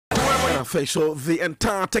So the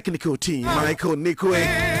entire technical team, Michael, Nico,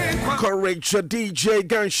 Courage, DJ,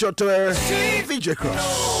 Gunshot, VJ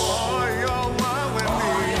Cross.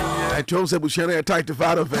 I told them we tight to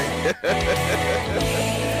far of it.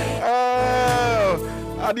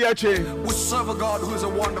 Adekyee. We serve a God who is a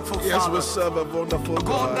wonderful Father. Yes, we serve a wonderful God. A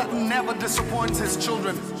God that never disappoints his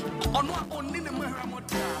children.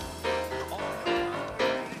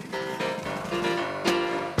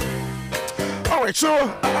 Alright, so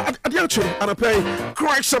Adekyee, and I pay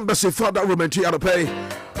Christ Embassy for that romantic, and I pay.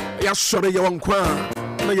 Yes, sorry, you won't cry.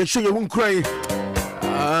 No, you sure you won't cry.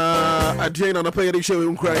 Adekyee, and I pay, you sure you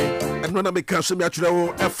won't cry. And when I make us, I'm actually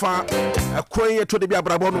a far a quiet to the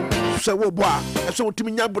Biabrabon. So, what? So, to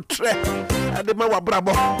me, I would tread at the Mawa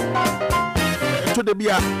Brabo to the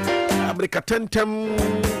Bia. America Tentem,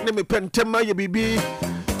 Nemi Pentema, you be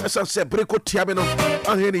as I said, Breco Tiabino,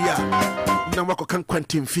 Ahenia, Namako can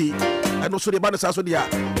quantum fee. And also the banners as well,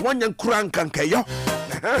 one young crank and kayo.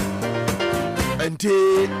 And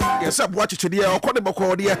yes, I've watched it here, or call the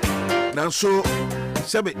Bocordia. Now, so,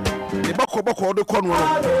 Sabby, the Boko the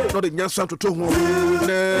Cornwall, not in Yansan to Tomo.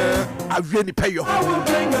 I really pay you. Don't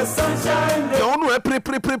know,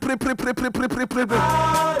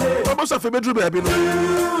 I must have a bedroom, baby.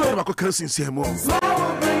 I can't see him more.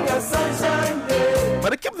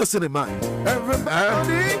 But I kept this in mind.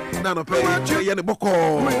 None of pay, Yanni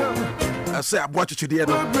Boko. I say, I watch it today.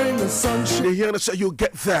 They hear say you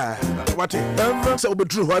get there. What it? So be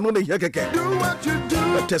true. I know they hear again. Do what you do.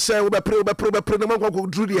 But say we pray. No one go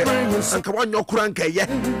do there. And come on, your crank, yeah.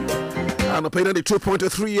 And I pay the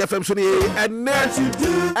 2.3 FM Sunny.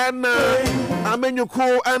 And I mean you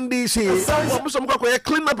call NDC. Some go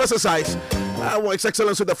clean up exercise. His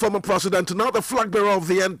Excellency the former president, now the flag bearer of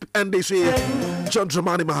the NDC, John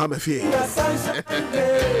Dramani Mahama.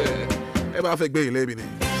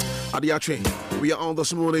 Adekyee, we are on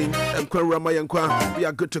this morning, and we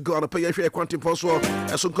are good to go on a pay a quantum possible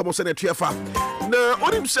as soon come Senate Tiafa. Now,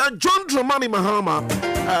 what him said, John Dramani Mahama,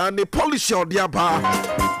 and the policy of the bar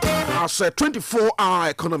as a 24-hour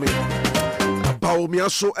economy.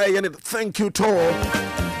 Baomiaso, and thank you to all.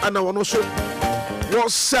 And I want to say, what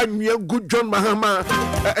sang you good John Mahama,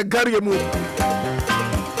 a Gariamu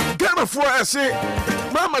Ghana for I say,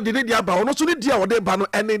 Mama did it, but not only dear what they ban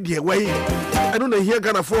any dear way. I don't know here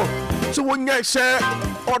Ghana for. So when you say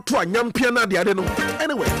or to a young piano, I don't know.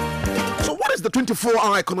 Anyway, so what is the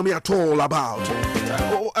 24-hour economy at all about?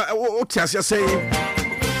 What you're saying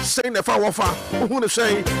if I offer, who to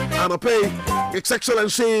say, and I pay His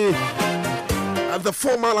Excellency the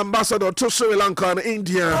former ambassador to Sri Lanka and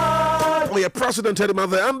India, or your president of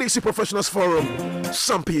the NDC Professionals Forum,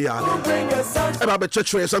 Sampiali. About the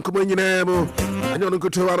church, and come in your name, and you're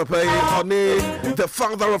going to pay on the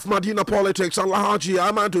father of Medina politics, Alhaji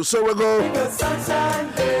Amadou Sorogo.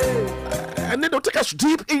 And then they'll take us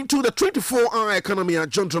deep into the 24-hour economy at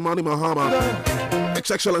John Dramani Mahama,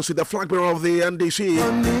 His Excellency, the flag bearer of the NDC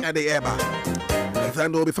and the EBA.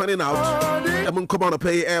 Then we'll be finding out. I'm going to come on and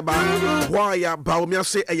pay why Baumia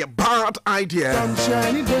say a bad idea.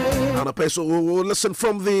 And a person will listen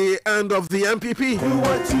from the end of the MPP.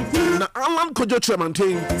 Now, Alan Kojo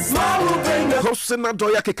Tremantin, hosting that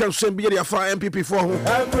Doya can send me a fire MPP for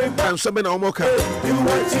and Sabina Omoka.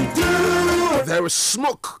 There is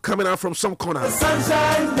smoke coming out from some corner. Alan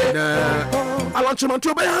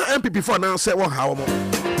Tremantin, MPP for now, say, well, how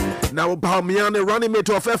now Baumia, running mate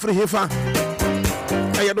of every heifer.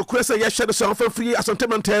 I had no question. Yes, she had some free as a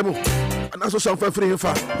table, and also some free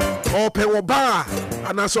info. Or pay or bar,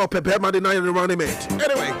 and also pay my denying the running mate.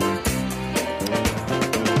 Anyway,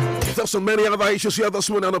 there's so many other issues here this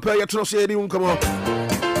morning. And I pay you to see anyone come on.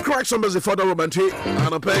 Crack some busy for the romantic,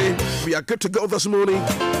 and I pay. We are good to go this morning.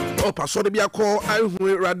 Oh, I saw the be a call. I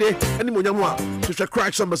will ready. Any more to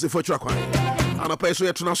crack some busy for track. And I pay so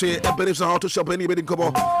yet to say a bit how to shop any bidding come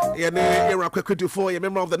on. And a quick for a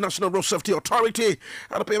member of the National Road Safety Authority.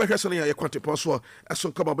 And I pay my question here, quantity possible as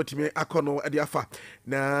soon come up to me. I can't know at the Afa.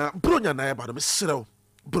 Now, Brunya, I about Miss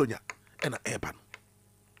Brunya and a Eban.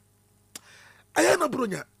 I am a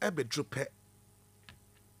Brunya, a bit droop.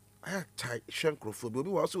 I had tight shankro for Bobby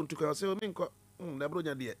was soon to conceal Minko.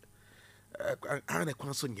 Brunya dear. I had a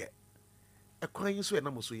console yet. A quine sweat,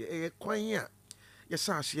 Namusu, a quine. Yes,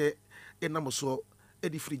 I say. And I'm so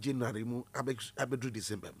Eddie Free January, I drew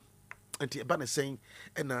December. And the banner saying,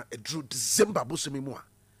 and I drew December Busumi.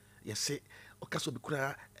 Yes, say, Ocaso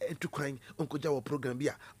Bukra, and to crying, Uncle Jawa program,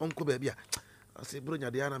 beer, Uncle Baby. I say,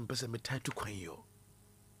 Brunya, the Anna person, me tied to crying you.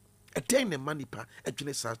 A 10 money pa, a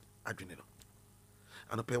Genesis Adrenal.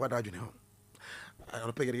 And I pay what I do.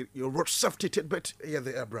 I'll pay your road safety tidbit. Yeah,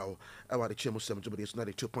 the brow. Our Adekyee Nsem Jumadi is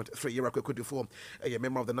 92.3. You're a quick form. A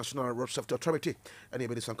member of the National Road Safety Authority. And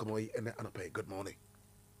anybody can come away and I'll pay. Good morning.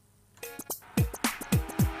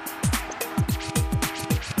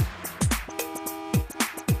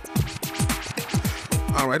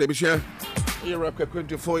 All right, Michelle. You're a quick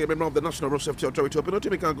 24. You're a member of the National Road Safety Authority. Open up to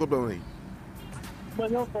me. Good morning. You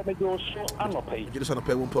just want to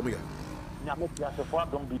pay one for me. There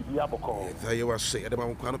you are, say, the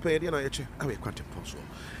man can pay the night. I will quite impossible.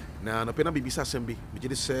 Now, no penalty be Sassemby, which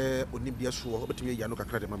is say, or Nibia Swo, but me, Yanuka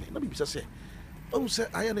Credit Mammy. No, be say, oh, sir,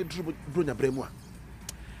 I am a Bruna Bremois.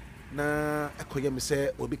 Now, I could me say,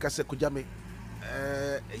 or because I could jame,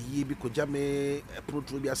 ye be could jame,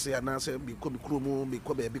 Prutubia say, and answer, be could be Krumu, be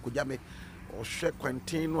Kobe, be could jame, or share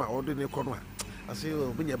Quantine, or ordinary corner. I say,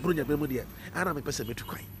 oh, bring a Bruna Bremodia, and I'm a person to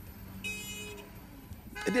cry.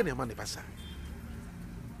 And then a money passer.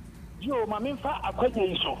 Yo, my main fa akwanya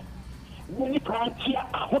iso. When you can't hear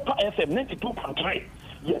a Hopa FM 92.3,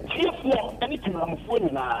 you hear for anything I'm for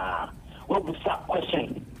na. What was that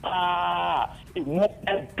question? It won't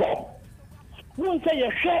end up. Won't say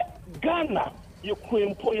you share Ghana, you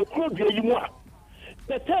couldn't put your crew where you want.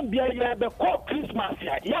 The time beer you have a call Christmas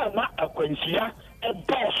here, yeah, not a quenchia, a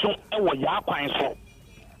person, and what ya pine so.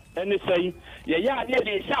 And they say, yeah,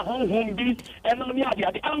 they shall home be, and only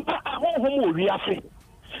the amper at home we are free.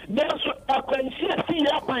 There's a quenchia see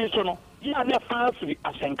your pine so. Yeah, they're fancy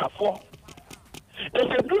as in Cafo.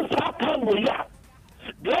 It's a good time we are.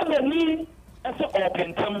 Drive me as an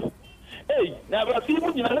open time. Hey, never see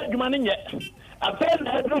what you are money yet. I've been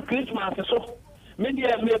every Christmas so. Maybe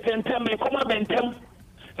I may attend me come up and tell.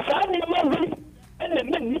 Sunday morning, and the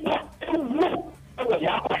men nipper over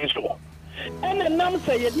your pine so. And the name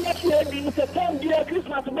say, yes, you September, dear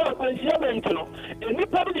Christmas, about when she went to know. And we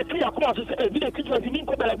probably 3 o'clock to say, a Christmas, you mean,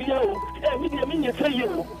 and we mean, say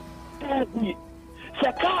you.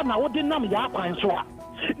 Sakana, what did Nam Yapa and so on?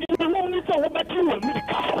 In the moment, so what you will make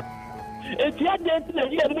a it's yet a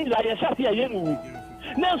year, me like a shot here.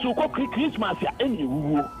 Now, so Christmas, any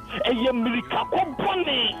woo, a Yamilka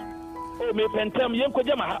company. Oh, me pentam, young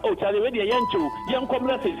Kojama, oh, Charlie, Yancho, young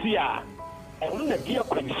Comrades here. Only a dear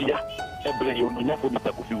Quincia, a brave, never be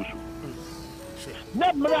Kofi Owusu.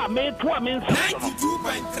 Never made 2 minutes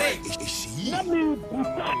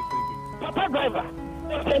 92.3. Papa driver.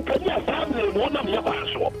 And can you family one of your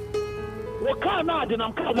passport? What can I do?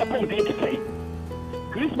 I'm kind of to say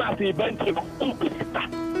Christmas event. The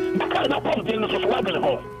kind of something is swagging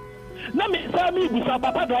home. Let me tell me with a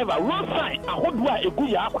papa driver, road sign, I would wear a good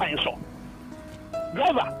yard pine so.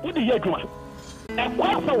 Driver, what do you do? And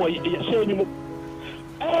what's the way you're saying you?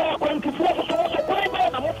 24 so quite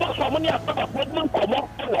bad. I'm also so many of them come up.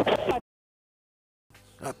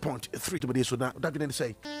 Point 3 to me, so now that didn't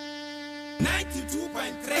say.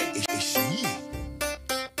 92.3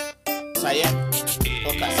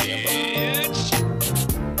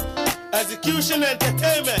 Execution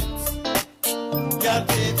Entertainment.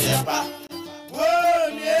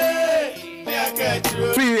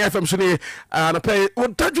 Free FM Sini and I pay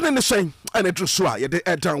what Dajun in the same and it was why you did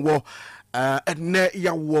a down war and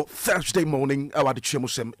ya war Thursday morning. I want to share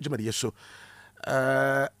some Jimmy so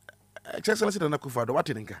Excellency Nakufado, what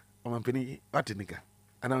in I'm penny, what in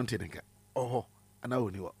and I'm telling oh, and I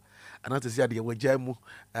only what. And as I said, you were jamu,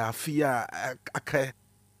 fear, a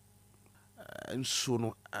and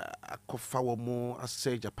soon a cofawa more, a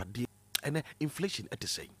sage, a padi, and inflation at the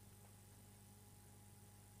same.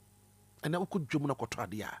 And now could Jumuna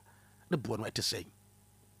Cotradia, the born at the same.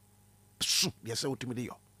 Yes, I to me.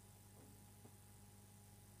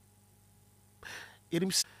 It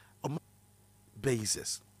is on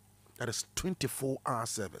basis that is 24-hour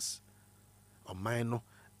service. On mine.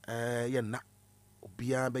 Yeah, na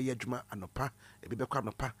Obia be Yajuma anopa, a baby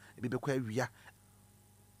cranopa, a baby quavia.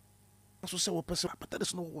 Also, say what person, but that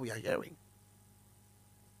is not what we are hearing.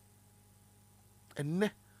 And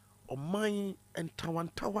ne, on mine and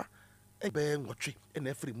Tower, a bang watching, and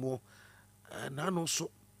every more, and I know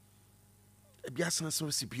so a biasan so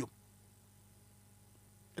recipio.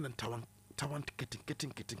 And then Tawan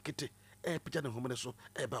getting, a pigeon home so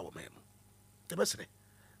a bow man. The best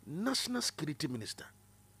National Security Minister.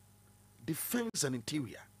 Defense and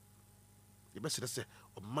Interior. You best say,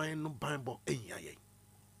 oh, mine no Bible, I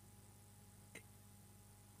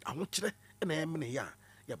want you and I am in here.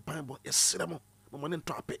 Your Bible is cinema, my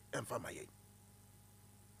trap it and for my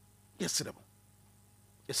yes, cinema.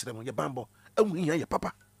 Yes, cinema, your Bible, and we hear your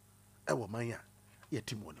papa. I will my your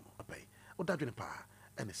team one pay. Or that in power,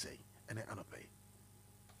 and they say, and I pay.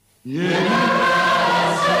 Yeah,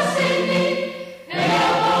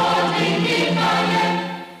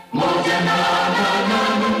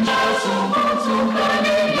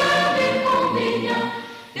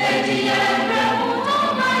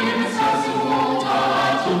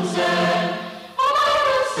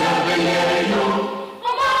 hear you.